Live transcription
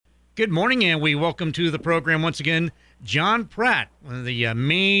Good morning, and we welcome to the program once again John Pratt, one of the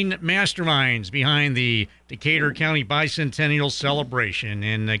main masterminds behind the Decatur County Bicentennial Celebration.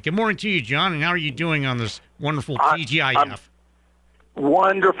 And good morning to you, John, and how are you doing on this wonderful TGIF?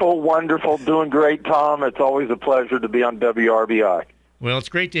 Wonderful. Doing great, Tom. It's always a pleasure to be on WRBI. Well, it's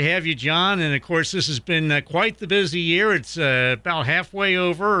great to have you, John. And, of course, this has been quite the busy year. It's about halfway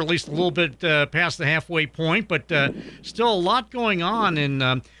over, or at least a little bit past the halfway point, but still a lot going on.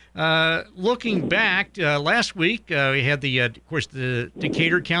 And looking back, last week we had of course, the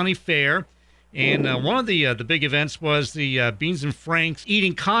Decatur County Fair. And one of the big events was the Beans and Franks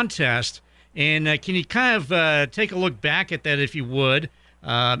eating contest. And can you kind of take a look back at that, if you would?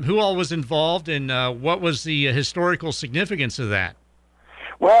 Who all was involved, and what was the historical significance of that?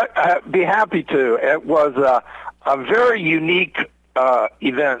 Well, I'd be happy to. It was a very unique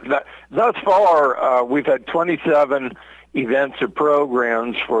event. Thus far, we've had 27 events or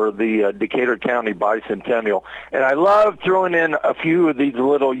programs for the Decatur County Bicentennial. And I love throwing in a few of these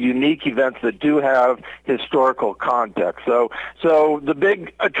little unique events that do have historical context. So the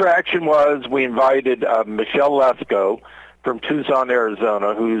big attraction was we invited Michelle Lesko from Tucson,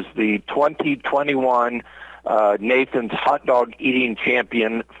 Arizona, who's the 2021 Nathan's Hot Dog Eating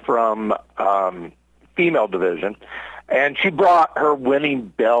Champion from female division. And she brought her winning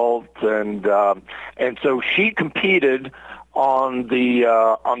belt, and so she competed on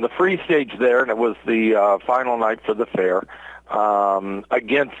the free stage there, and it was the final night for the fair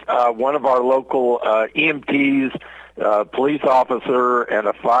against one of our local EMTs, police officer, and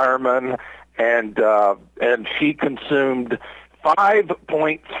a fireman, and she consumed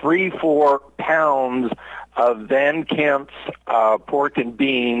 5.34 pounds of Van Kemp's pork and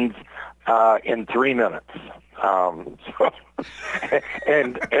beans in 3 minutes. And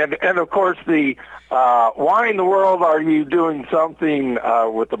of course why in the world are you doing something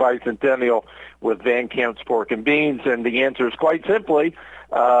with the Bicentennial with Van Kemp's pork and beans? And the answer is quite simply,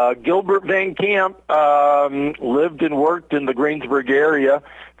 Gilbert Van Camp lived and worked in the Greensburg area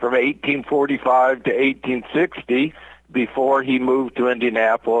from 1845 to 1860 before he moved to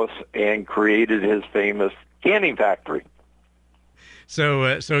Indianapolis and created his famous canning factory.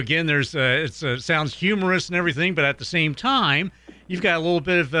 So again, there's it sounds humorous and everything, but at the same time, you've got a little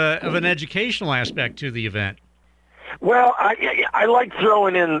bit of an educational aspect to the event. Well, I like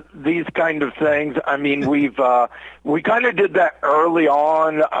throwing in these kind of things. I mean, we kind of did that early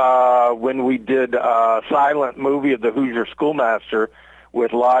on when we did a silent movie of the Hoosier Schoolmaster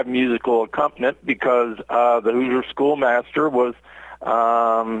with live musical accompaniment, because the Hoosier Schoolmaster was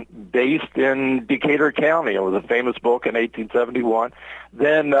based in Decatur County. It was a famous book in 1871.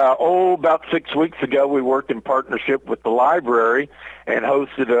 Then, about 6 weeks ago, we worked in partnership with the library and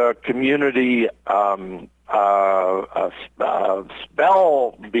hosted a community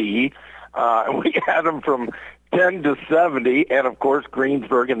spell bee. We had them from 10 to 70, and of course,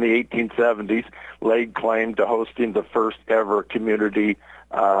 Greensburg in the 1870s laid claim to hosting the first ever community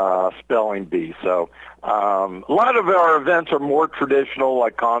spelling bee. So a lot of our events are more traditional,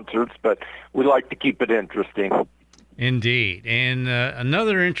 like concerts, but we like to keep it interesting. Indeed. And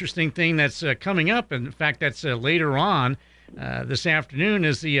another interesting thing that's coming up, in fact, that's later on this afternoon,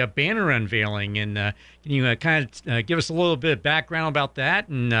 is the banner unveiling. And can you kind of give us a little bit of background about that,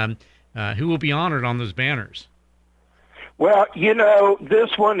 and who will be honored on those banners? Well,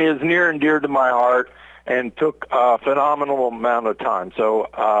 this one is near and dear to my heart and took a phenomenal amount of time. So,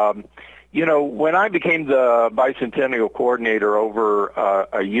 when I became the Bicentennial coordinator over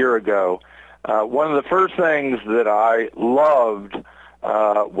a year ago, one of the first things that I loved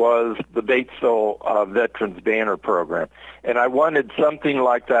was the Batesville Veterans Banner Program. And I wanted something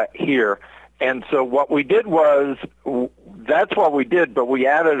like that here. And so what we did was, that's what we did, but we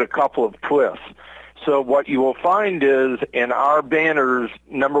added a couple of twists. So what you will find is in our banners,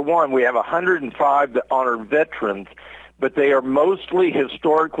 number one, we have 105 that honor veterans, but they are mostly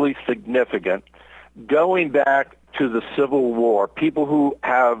historically significant, going back to the Civil War. People who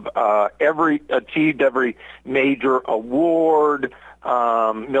have achieved every major award,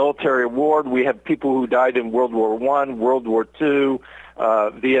 military award. We have people who died in World War I, World War II,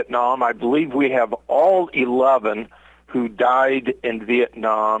 Vietnam. I believe we have all 11 who died in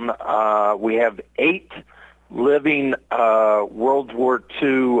Vietnam. We have 8 living World War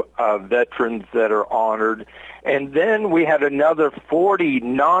II veterans that are honored. And then we had another 40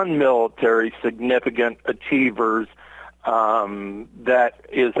 non-military significant achievers that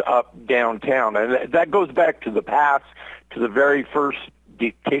is up downtown. And that goes back to the past, to the very first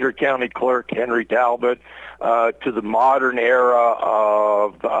Decatur County clerk, Henry Talbot, to the modern era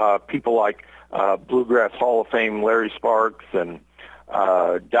of people like Bluegrass Hall of Fame Larry Sparks and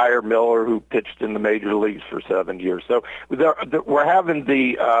Dyer Miller, who pitched in the major leagues for 7 years. So we're having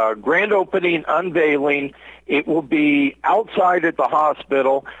the grand opening unveiling. It will be outside at the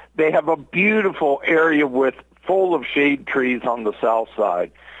hospital. They have a beautiful area full of shade trees on the south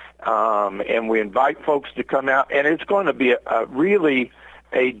side. And we invite folks to come out, and it's going to be really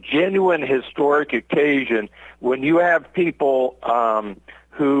a genuine historic occasion when you have people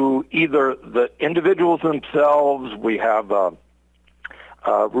who either the individuals themselves, we have Ruth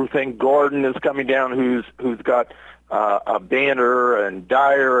Ann Gordon is coming down, who's got a banner, and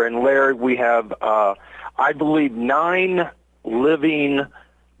Dyer and Larry. We have, I believe, 9 living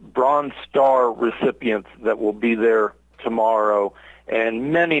Bronze Star recipients that will be there tomorrow,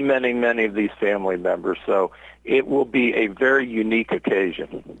 and many, many, many of these family members. So it will be a very unique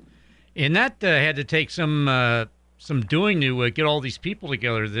occasion. And that had to take some doing to get all these people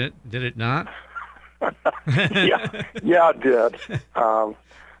together, did it not? yeah, it did.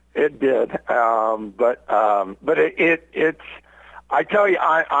 It did. But it's. I tell you,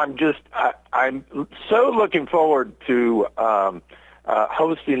 I'm so looking forward to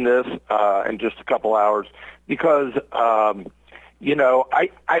hosting this in just a couple hours, because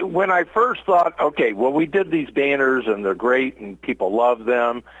when I first thought, okay, well, we did these banners and they're great and people love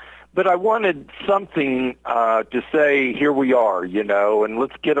them, but I wanted something to say, here we are, and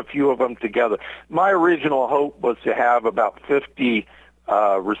let's get a few of them together. My original hope was to have about 50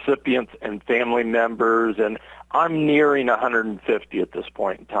 recipients and family members, and I'm nearing 150 at this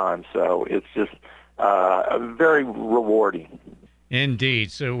point in time, so it's just very rewarding.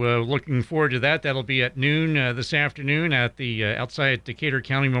 Indeed. So looking forward to that. That'll be at noon this afternoon at the outside Decatur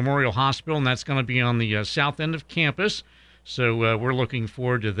County Memorial Hospital, and that's going to be on the south end of campus. So we're looking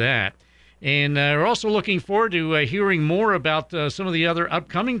forward to that. And we're also looking forward to hearing more about some of the other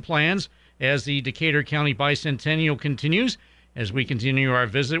upcoming plans as the Decatur County Bicentennial continues, as we continue our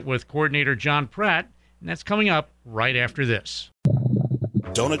visit with Coordinator John Pratt, and that's coming up right after this.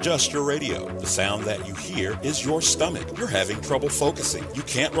 Don't adjust your radio. The sound that you hear is your stomach. You're having trouble focusing. You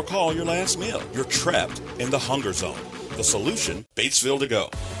can't recall your last meal. You're trapped in the hunger zone. The solution, Batesville To Go.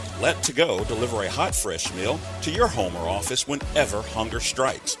 Let To Go deliver a hot, fresh meal to your home or office whenever hunger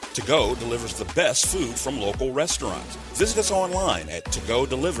strikes. To Go delivers the best food from local restaurants. Visit us online at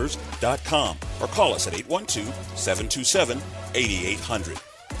togodelivers.com or call us at 812-727-8800.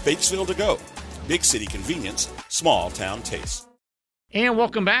 Batesville To Go. Big city convenience, small town taste. And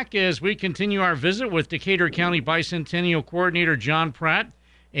welcome back as we continue our visit with Decatur County Bicentennial Coordinator John Pratt.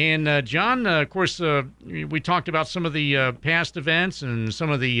 And John, of course, we talked about some of the past events and some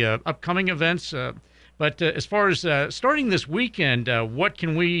of the upcoming events. But as far as starting this weekend, what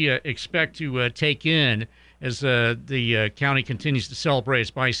can we expect to take in as the county continues to celebrate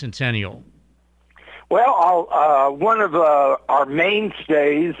its bicentennial? Well, one of our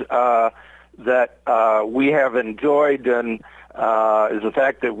mainstays that we have enjoyed and is the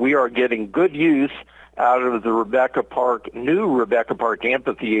fact that we are getting good use out of the new Rebecca Park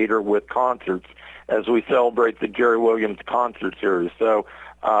Amphitheater with concerts as we celebrate the Jerry Williams Concert Series. So,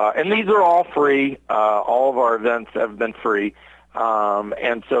 and these are all free. All of our events have been free.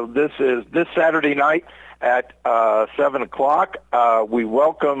 And so this Saturday night at 7 o'clock, we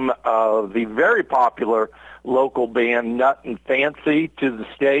welcome the very popular local band Nut and Fancy to the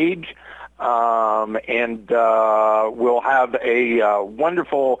stage. And we'll have a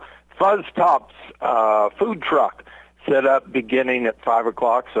wonderful Fuzz Tops food truck set up beginning at 5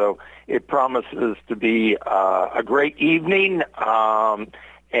 o'clock. So it promises to be a great evening.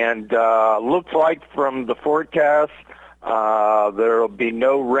 And looks like from the forecast, there'll be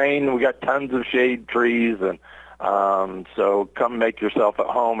no rain. We got tons of shade trees, and so come make yourself at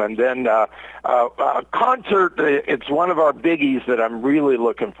home. And then a concert, it's one of our biggies that I'm really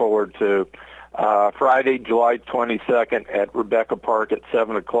looking forward to. Friday, July 22nd at Rebecca Park at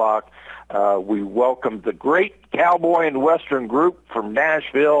 7 o'clock. We welcome the great cowboy and western group from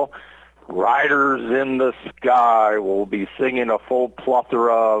Nashville, Riders in the Sky. Will be singing a full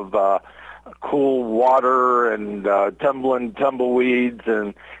plethora of Cool Water and Tumbling Tumbleweeds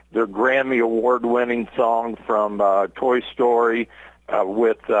and their Grammy Award-winning song from Toy Story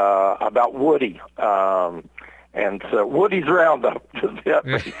with about Woody. And so Woody's Roundup,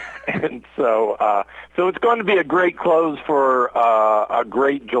 and so it's going to be a great close for a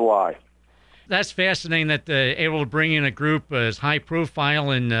great July. That's fascinating that able to bring in a group as high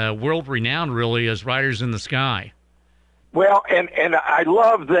profile and world renowned, really, as Riders in the Sky. Well, and I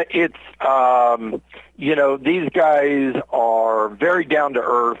love that it's these guys are very down to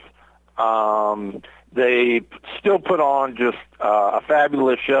earth. They still put on just a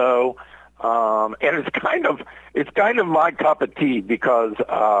fabulous show. And it's kind of my cup of tea because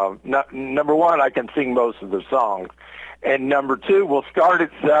number one, I can sing most of the songs, and number two, we'll start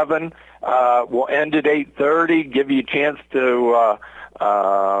at 7, we'll end at 8:30, give you a chance to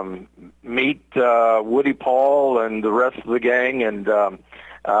meet Woody Paul and the rest of the gang, and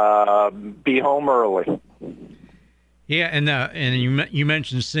be home early. Yeah, and you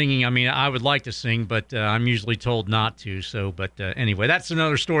mentioned singing. I mean, I would like to sing, but I'm usually told not to. So, but anyway, that's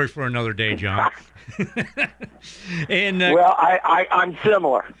another story for another day, John. And well, I'm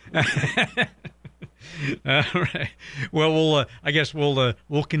similar. All right. Well, I guess we'll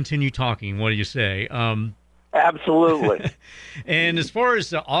continue talking. What do you say? Absolutely. And as far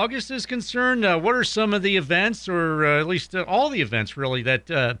as August is concerned, what are some of the events, or at least all the events, really,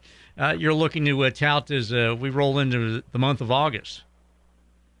 that you're looking to tout as we roll into the month of August?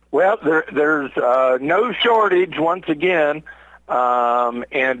 Well, there's no shortage once again.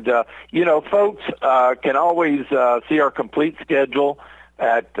 And folks can always see our complete schedule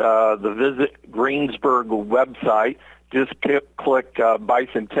at the Visit Greensburg website. Just click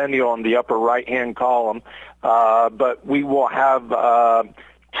Bicentennial on the upper right-hand column. But we will have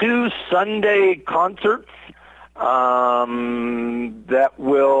 2 Sunday concerts that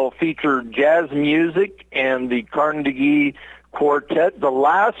will feature jazz music and the Carnegie Quartet. The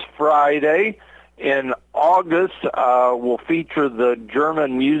last Friday in August will feature the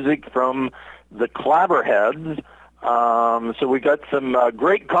German music from the Clabberheads. So we got some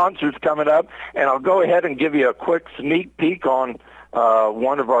great concerts coming up, and I'll go ahead and give you a quick sneak peek on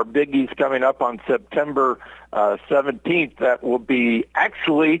one of our biggies coming up on September 17th. That will be,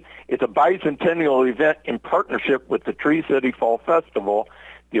 actually, it's a bicentennial event in partnership with the Tree City Fall Festival.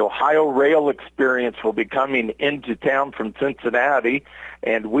 The Ohio Rail Experience will be coming into town from Cincinnati,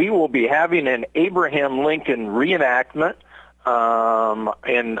 and we will be having an Abraham Lincoln reenactment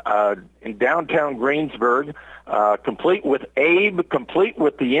in downtown Greensburg, complete with Abe, complete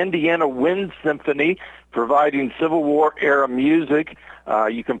with the Indiana Wind Symphony, providing Civil War era music.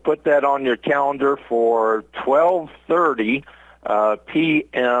 You can put that on your calendar for 12:30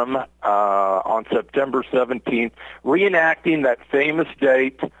 p.m. On September 17th, reenacting that famous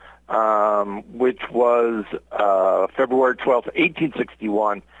date, which was February 12th,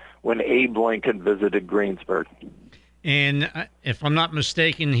 1861, when Abe Lincoln visited Greensburg. And if I'm not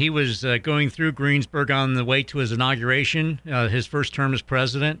mistaken, he was going through Greensburg on the way to his inauguration, his first term as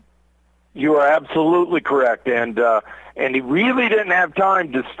president. You are absolutely correct, and he really didn't have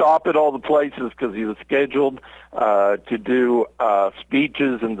time to stop at all the places because he was scheduled to do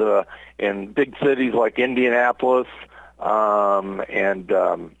speeches in big cities like Indianapolis and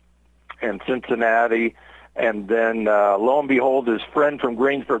Cincinnati, and then lo and behold, his friend from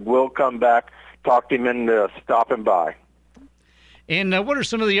Greensburg will come back, talked him into stopping by. And what are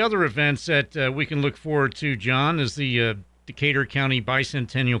some of the other events that we can look forward to, John, as the Decatur County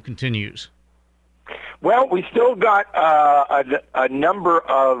Bicentennial continues? Well, we still got a number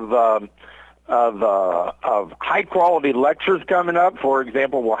of high quality lectures coming up. For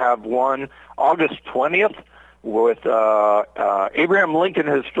example, we'll have one August 20th with Abraham Lincoln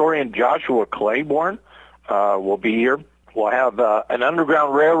historian Joshua Claiborne will be here. We'll have an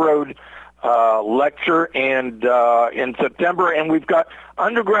Underground Railroad lecture and in September, and we've got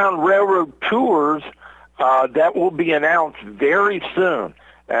Underground Railroad tours that will be announced very soon,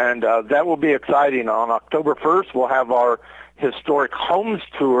 and that will be exciting. On October 1st, we'll have our Historic Homes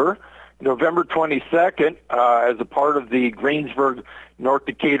Tour. November 22nd, as a part of the Greensburg North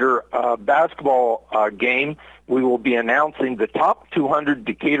Decatur basketball game, we will be announcing the top 200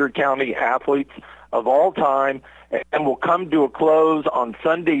 Decatur County athletes of all time, and will come to a close on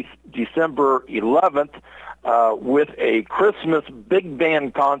Sunday, December 11th, with a Christmas big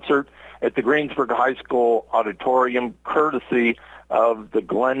band concert at the Greensburg High School auditorium, courtesy of the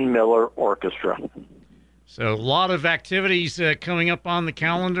Glenn Miller Orchestra. So a lot of activities coming up on the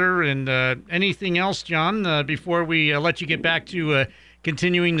calendar. And anything else, John, before we let you get back to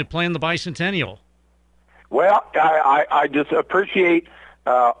continuing to plan the Bicentennial? Well, I just appreciate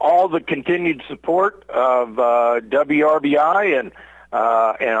all the continued support of WRBI, and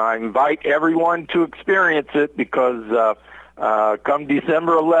I invite everyone to experience it, because come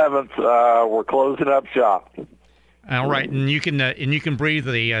December 11th, we're closing up shop. All right, and you can breathe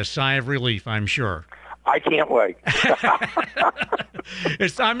a sigh of relief, I'm sure. I can't wait. I'd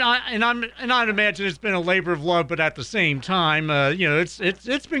imagine it's been a labor of love, but at the same time,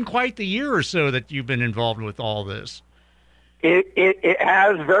 it's been quite the year or so that you've been involved with all this. It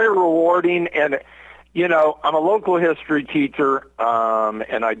has, very rewarding, and I'm a local history teacher,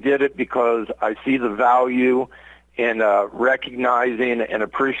 and I did it because I see the value recognizing and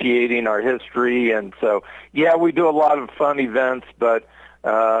appreciating our history. And so, yeah, we do a lot of fun events, but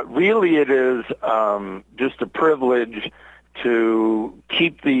really it is just a privilege to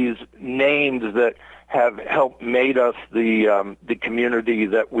keep these names that have helped made us the community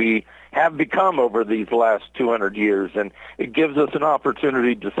that we have become over these last 200 years. And it gives us an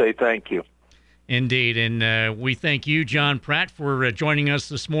opportunity to say thank you. Indeed, and we thank you, John Pratt, for joining us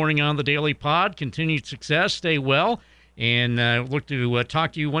this morning on the Daily Pod. Continued success, stay well, and look to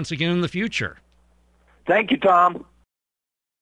talk to you once again in the future. Thank you, Tom.